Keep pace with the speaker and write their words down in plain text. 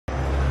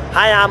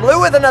Hi, I'm Lou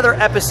with another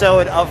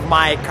episode of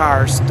My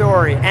Car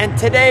Story, and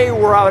today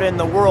we're out in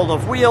the world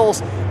of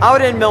wheels,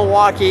 out in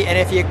Milwaukee, and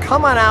if you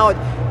come on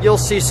out, you'll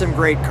see some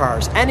great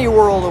cars. Any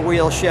World of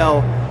Wheels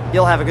show,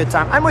 you'll have a good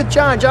time. I'm with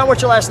John. John,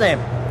 what's your last name?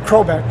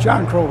 Chrobak,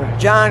 John Chrobak.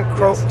 John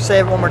Chrobak. Yes. Say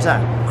it one more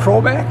time.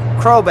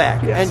 Chrobak?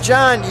 Chrobak. Yes. And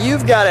John,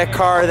 you've got a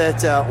car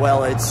that,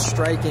 well, it's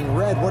striking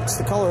red. What's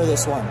the color of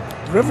this one?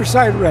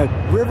 Riverside Red.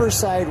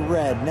 Riverside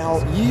Red.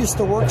 Now, you used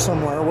to work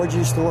somewhere. Where'd you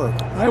used to work?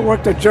 I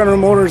worked at General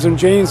Motors in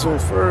Janesville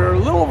for a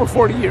little over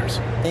 40 years.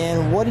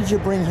 And what did you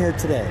bring here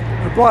today?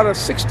 I brought a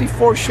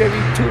 64 Chevy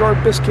two-door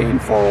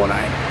Biscayne 409.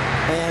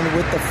 And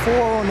with the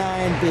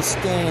 409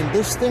 Biscayne,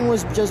 this thing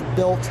was just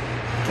built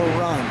to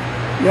run.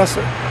 Yes,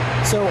 sir.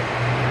 So,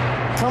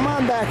 come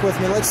on back with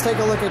me. Let's take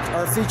a look at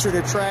our featured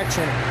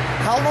attraction.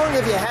 How long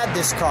have you had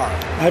this car?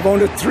 I've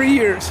owned it 3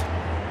 years.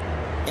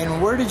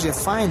 And where did you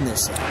find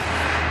this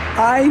at?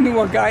 I knew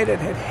a guy that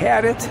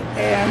had it,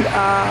 and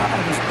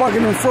I was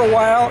bugging him for a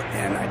while,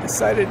 and I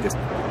decided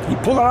he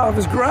pulled it out of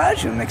his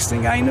garage, and the next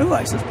thing I knew,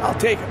 I said, I'll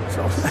take it.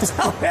 So that's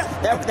how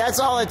that's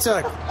all it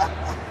took.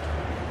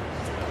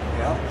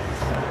 Yeah.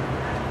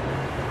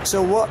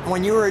 So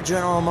when you were at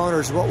General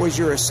Motors, what was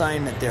your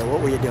assignment there? What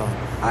were you doing?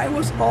 I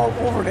was all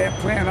over that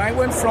plant. I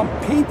went from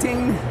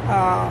painting,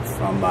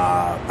 from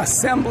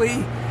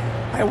assembly.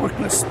 I worked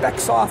in the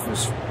specs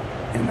office,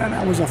 and then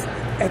I was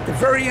at the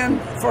very end,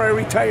 before I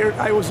retired,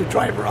 I was a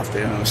driver off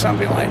the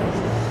assembly line.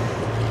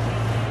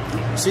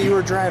 So you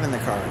were driving the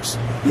cars?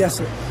 Yes,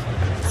 sir.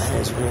 That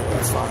is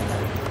really fun.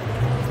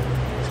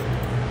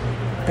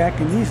 Back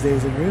in these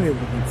days, it really would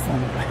have been fun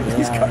to ride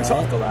these cars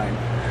off the line.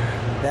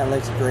 That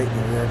looks great in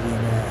the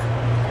rearview mirror.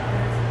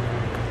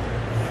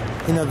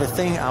 You know, the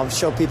thing, I'll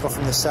show people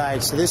from the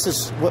side. So this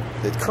is,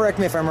 correct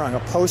me if I'm wrong, a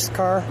post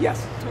car?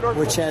 Yes.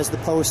 Which has the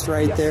post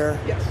right there?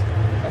 Yes.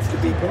 That's the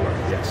B pillar,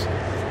 yes.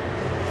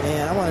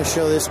 And I want to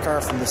show this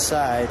car from the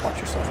side. Watch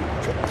yourself.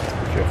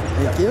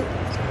 Thank you.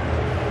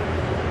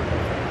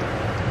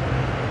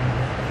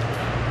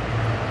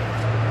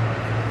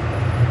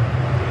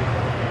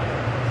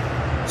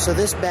 So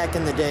this, back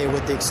in the day,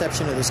 with the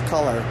exception of this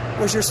color,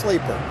 was your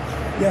sleeper?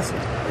 Yes, sir.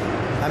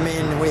 I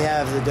mean, we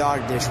have the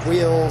dog dish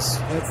wheels.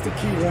 That's the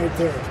key right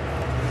there.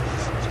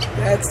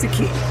 That's the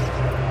key.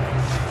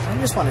 I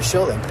just want to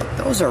show them.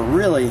 Those are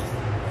really...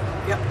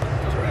 Yep.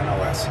 Those are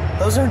NOS.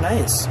 Those are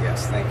nice.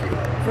 Yes, thank you.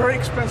 Very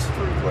expensive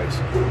to replace.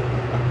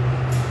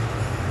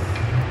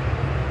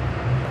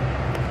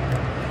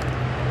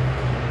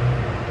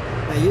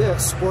 Now you have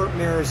sport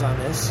mirrors on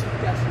this.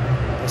 Yes.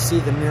 I see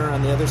the mirror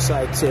on the other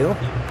side too.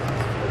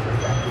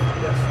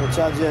 Yes. Which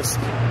I'll just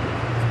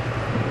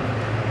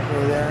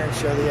go there and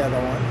show the other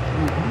one.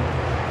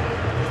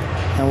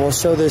 Mm-hmm. And we'll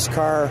show this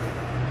car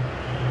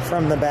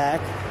from the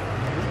back.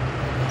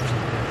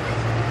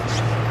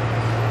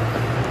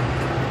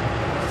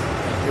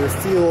 Your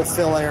fuel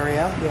fill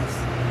area. Yes.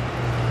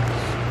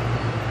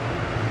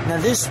 Now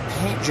this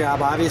paint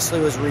job obviously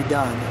was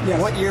redone.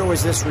 Yes. What year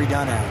was this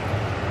redone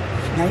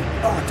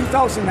at?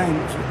 2009.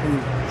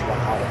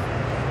 Wow.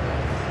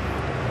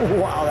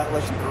 Wow, that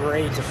looks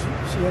great.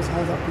 She has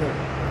held up good.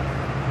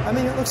 I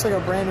mean, it looks like a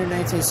brand new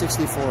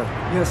 1964.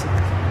 Yes.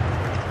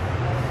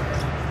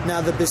 Now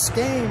the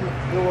Biscayne,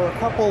 there were a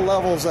couple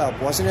levels up,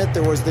 wasn't it?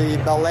 There was the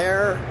Bel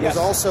Air, yes.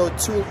 was also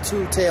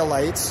two tail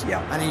lights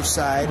on each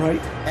side.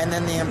 Right. And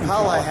then the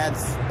Impala had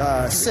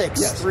six,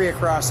 yes. 3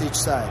 across each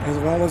side. As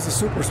well as the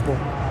Super Sport.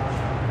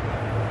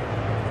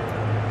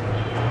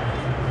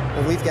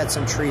 Well, we've got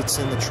some treats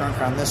in the trunk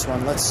on this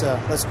one. Let's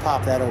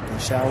pop that open,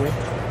 shall we?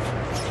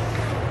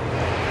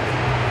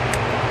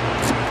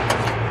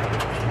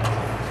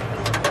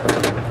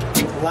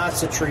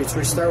 Lots of treats.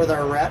 We start with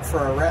our rat for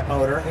our rat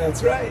motor.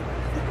 That's right.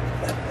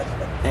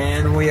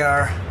 And we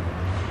are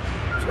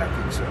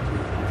checking something.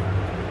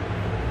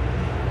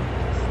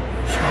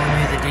 Showing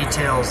me the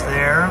details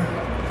there.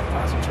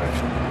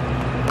 Concentration.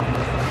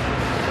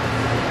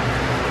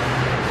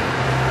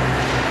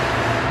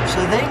 So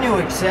they knew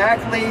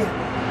exactly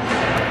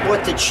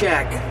what to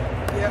check.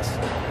 Yes.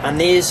 On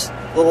these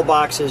little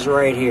boxes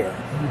right here.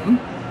 Mm-hmm.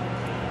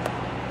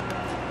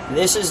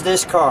 This is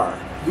this car.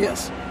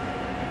 Yes.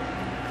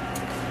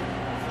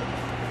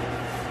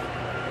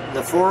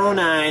 The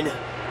 409,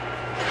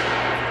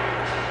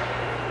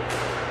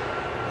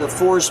 the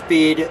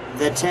 4-speed,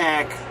 the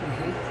TAC,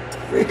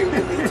 Radio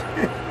delete.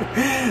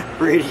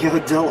 radio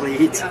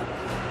delete. Yeah.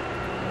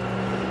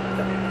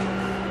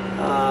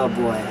 Oh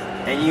boy.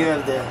 And you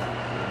have the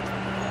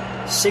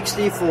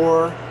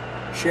 64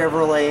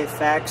 Chevrolet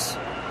Facts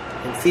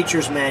and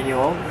Features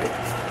Manual,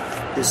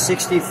 the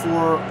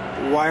 64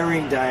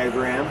 wiring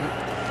diagram.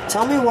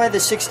 Tell me why the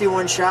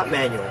 61 shop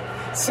manual.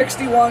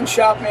 61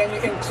 shop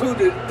manual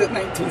included the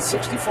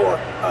 1964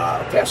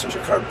 passenger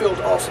car build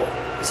also.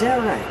 Is that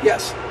right?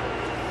 Yes.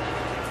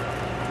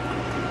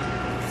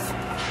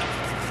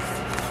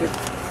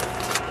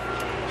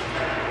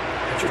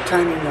 That's your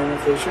timing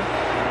notification.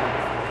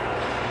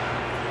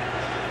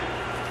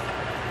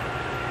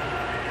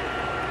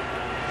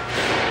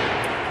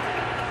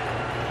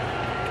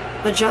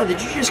 Now, John,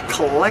 did you just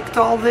collect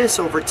all this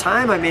over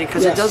time? I mean,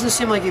 because it doesn't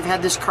seem like you've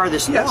had this car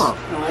this long.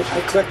 No,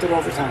 I collected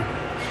over time.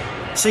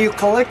 So you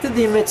collected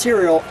the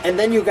material, and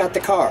then you got the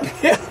car?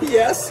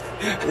 Yes.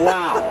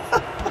 Wow.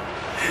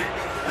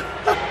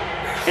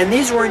 And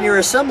these were in your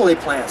assembly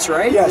plants,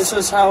 right? Yes. This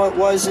was how it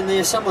was in the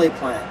assembly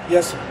plant.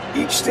 Yes.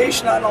 Each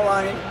station on the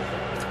line,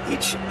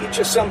 each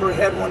assembler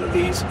had one of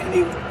these, and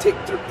they would take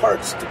their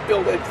parts to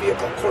build that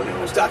vehicle according to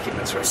those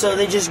documents, right? So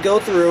they just go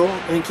through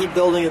and keep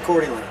building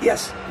accordingly?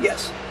 Yes,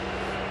 yes,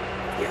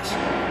 yes.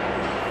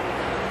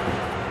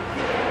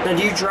 Now,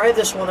 do you drive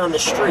this one on the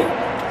street?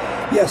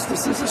 Yes,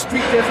 this is a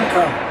street-driven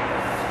car.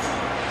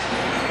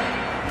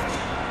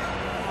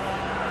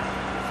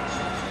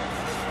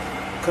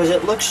 Because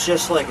it looks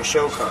just like a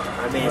show car.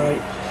 I mean,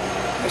 right.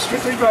 I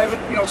strictly drive it,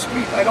 you know,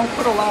 street. I don't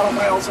put a lot of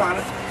miles on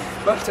it,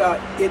 but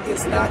it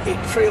is not a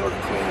trailer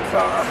queen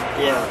car.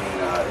 Yeah.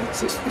 I mean,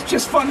 it's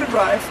just fun to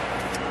drive.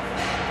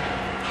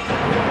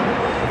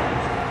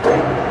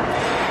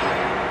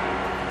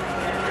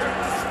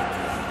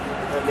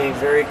 I'm being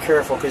very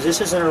careful because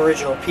this is an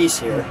original piece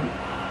here.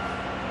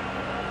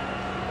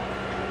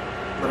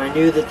 But I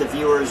knew that the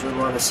viewers would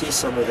want to see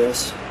some of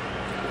this.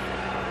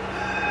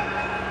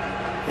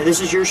 And this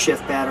is your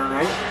shift pattern,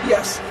 right?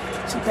 Yes.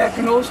 So back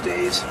in those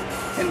days,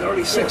 in the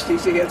early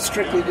 60s, they had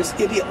strictly just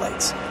idiot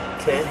lights.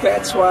 Okay.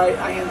 That's why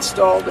I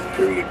installed the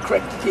period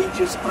correct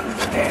gauges under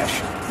the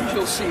dash, as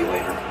you'll see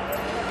later.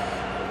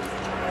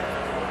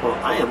 Well,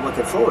 I am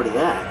looking forward to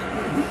that.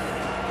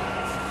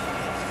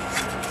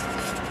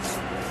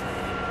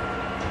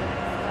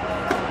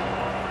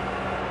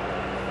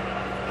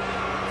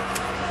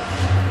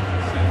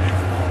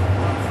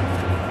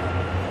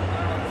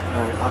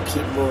 All right, I'll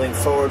keep moving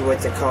forward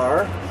with the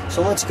car.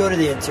 So let's go to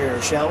the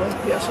interior, shall we?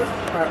 Yes, sir.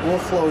 All right, we'll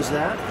close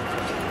that.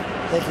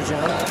 Thank you,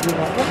 John. You're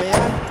welcome. May I?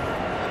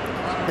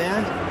 May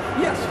I?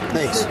 Yes.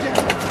 Thanks.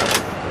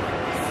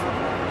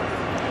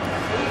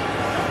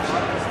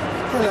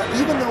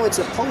 Even though it's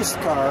a post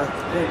car,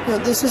 you know,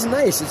 this is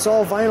nice. It's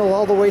all vinyl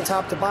all the way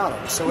top to bottom.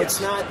 So it's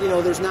not, you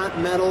know, there's not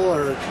metal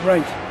or...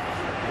 Right.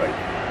 Right.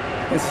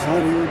 This is how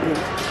you would do it.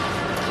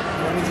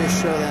 Let me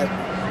just show that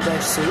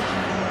bench seat.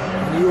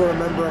 You are a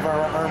member of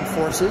our armed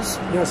forces.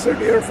 Yes, sir.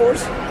 The Air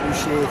Force.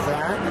 Appreciate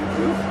that. Thank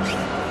you.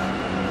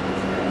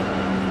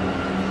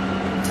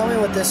 Tell me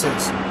what this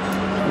is.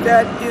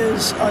 That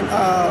is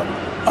a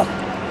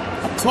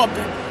club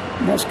that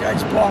most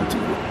guys belong to.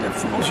 That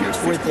for those years,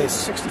 With this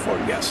 64.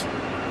 Yes.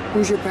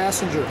 Who's your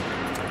passenger?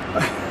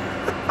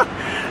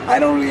 I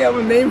don't really have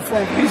a name for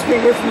him. He's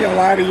been with me a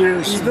lot of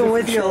years. He's been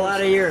with you a lot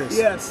of years.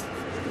 Yes.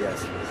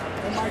 Yes.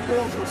 When my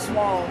girls were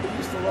small, they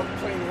used to love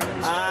playing with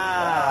him.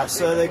 Ah,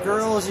 so the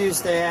girls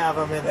used to have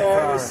them in the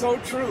car. That is so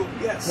true.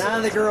 Yes. Now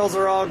the girls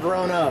are all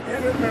grown up.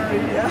 And they're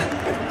married.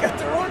 Yeah. Got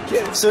their own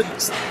kids.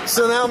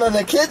 So now when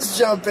the kids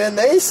jump in,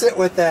 they sit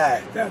with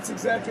that. That's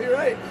exactly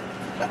right.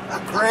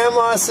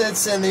 Grandma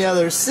sits in the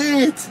other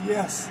seat.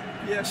 Yes.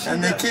 Yes.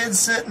 And the kids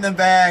sit in the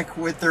back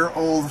with their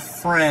old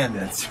friend.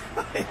 That's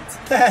right.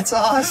 That's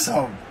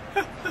awesome.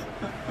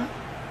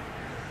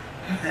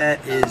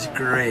 That is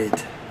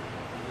great.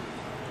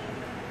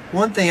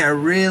 One thing I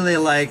really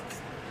liked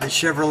that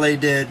Chevrolet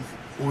did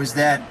was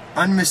that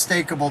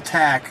unmistakable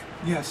tack.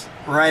 Yes.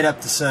 Right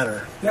up the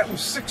center. That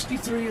was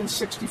 63 and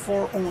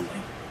 64 only.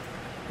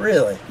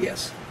 Really?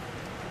 Yes.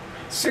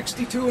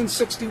 62 and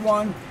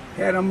 61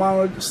 had a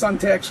mounted sun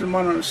tax and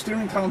mounted on the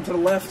steering column to the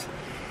left,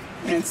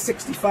 and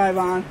 65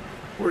 on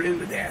were in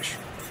the dash.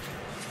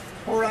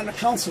 Or on the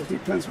console,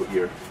 depends what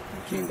year it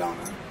came down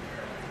on.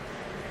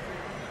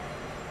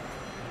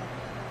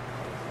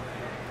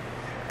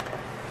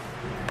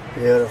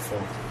 Beautiful.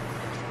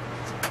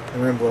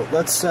 Remember,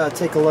 let's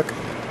take a look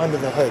under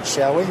the hood,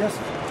 shall we? Yes.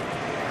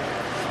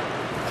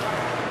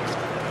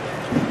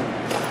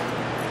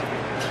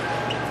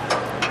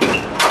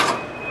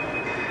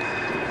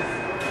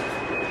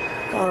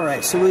 All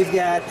right, so we've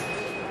got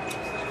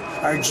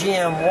our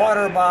GM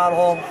water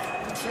bottle,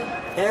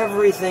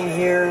 everything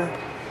here.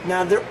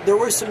 Now, there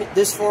were some,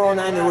 this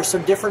 409, there were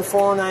some different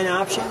 409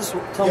 options.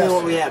 Tell me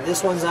what we have.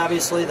 This one's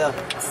obviously the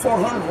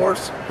 400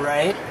 horse.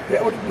 Right.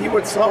 That would be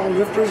with solid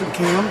lifters and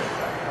cam,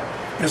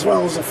 as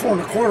well as a 4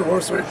 1/4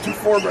 horse with 2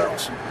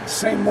 4-barrels.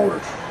 Same motor.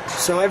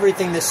 So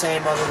everything the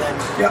same other than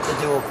the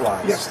dual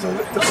quads. Yes,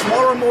 the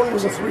smaller motor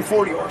was a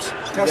 340 horse.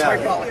 That's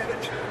hydraulic.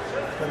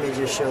 Let me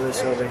just show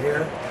this over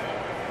here.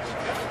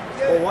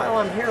 Well, while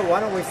I'm here,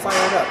 why don't we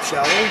fire it up,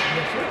 shall we?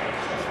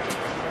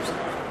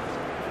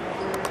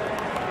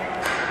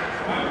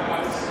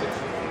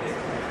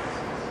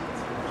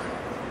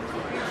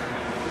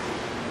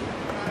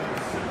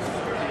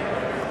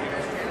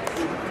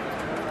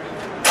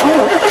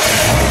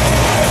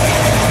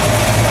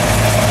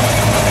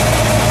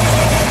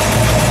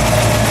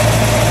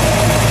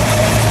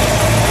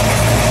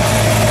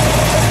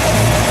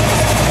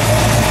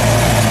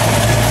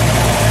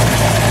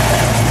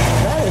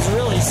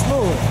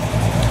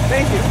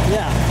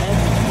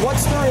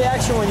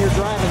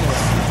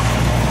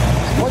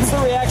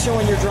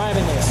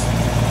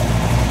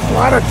 A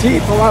lot of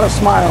teeth, a lot of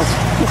smiles.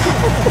 A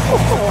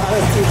lot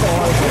of teeth, a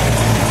lot of teeth.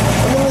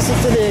 Let me listen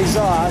to the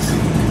exhaust.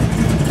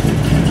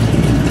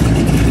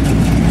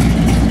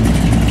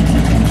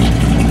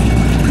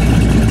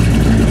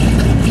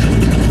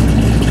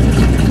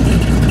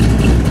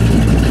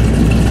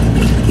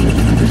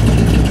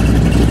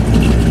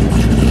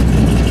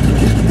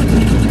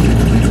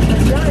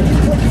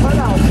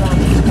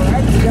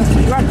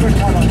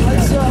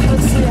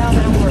 Let's see how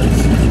that works.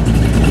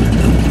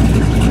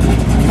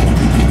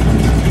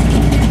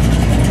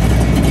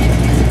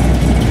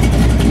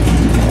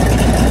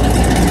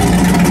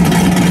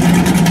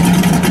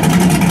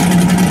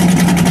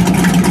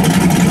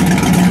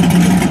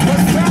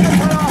 Let's turn the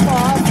cutoff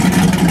off.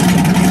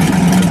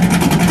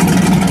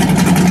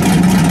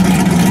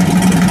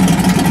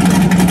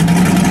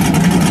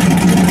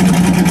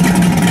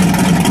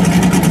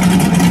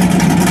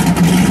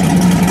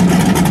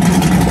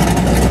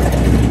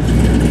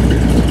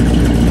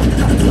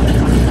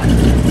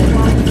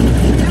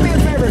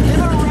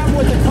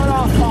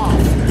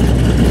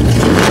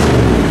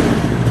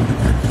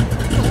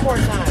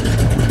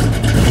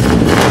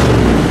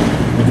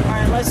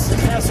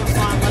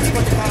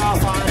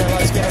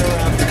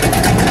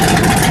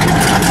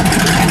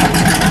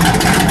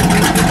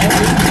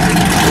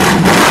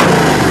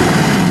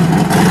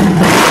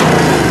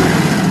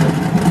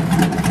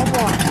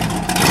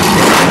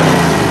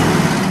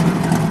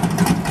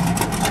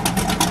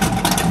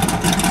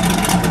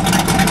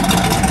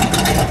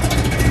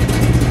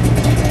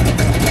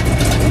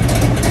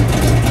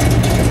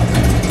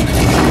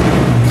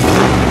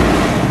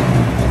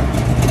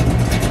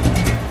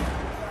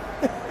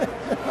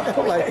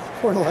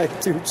 We're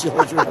like two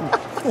children.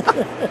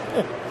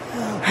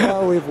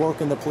 Oh, we've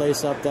woken the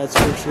place up, that's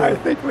for sure. I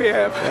think we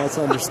have. That's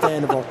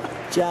understandable.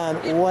 John,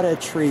 what a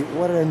treat.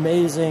 What an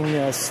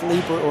amazing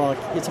sleeper. Well,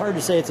 it's hard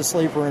to say it's a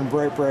sleeper in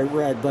bright, bright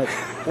red, but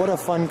what a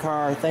fun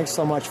car. Thanks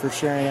so much for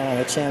sharing it on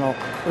the channel.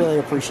 Really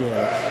appreciate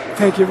it.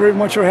 Thank you very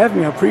much for having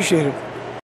me. I appreciate it.